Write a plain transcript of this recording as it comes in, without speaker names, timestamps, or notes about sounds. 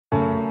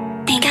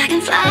Think I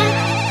can fly,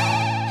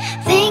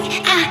 think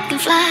I can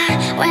fly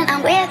when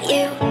I'm with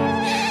you.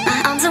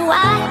 My arms are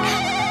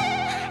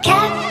wide,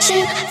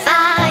 catching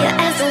fire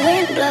as the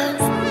wind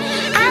blows.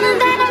 I know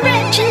that I'm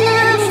rich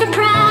enough for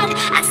pride.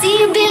 I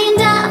see $1 billion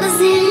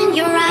in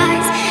your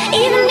eyes,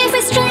 even if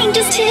we're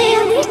strangers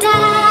till we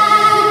die.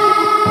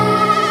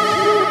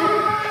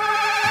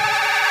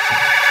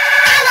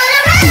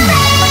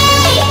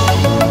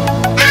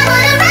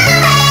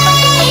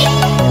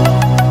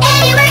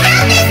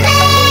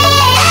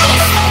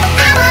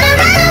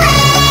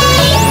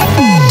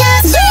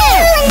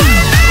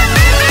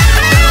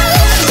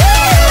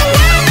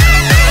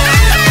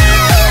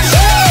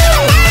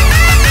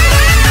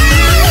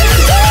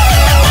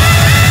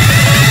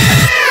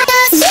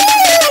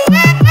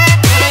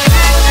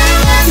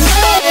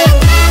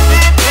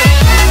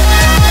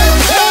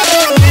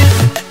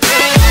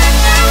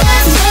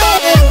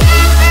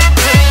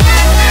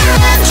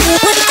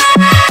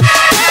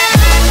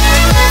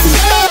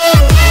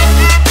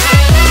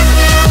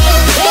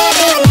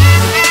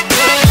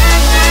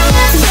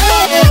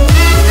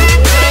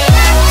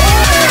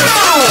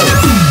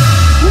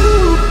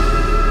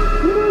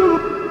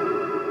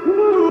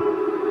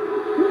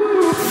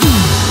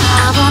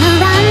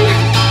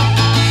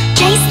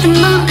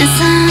 The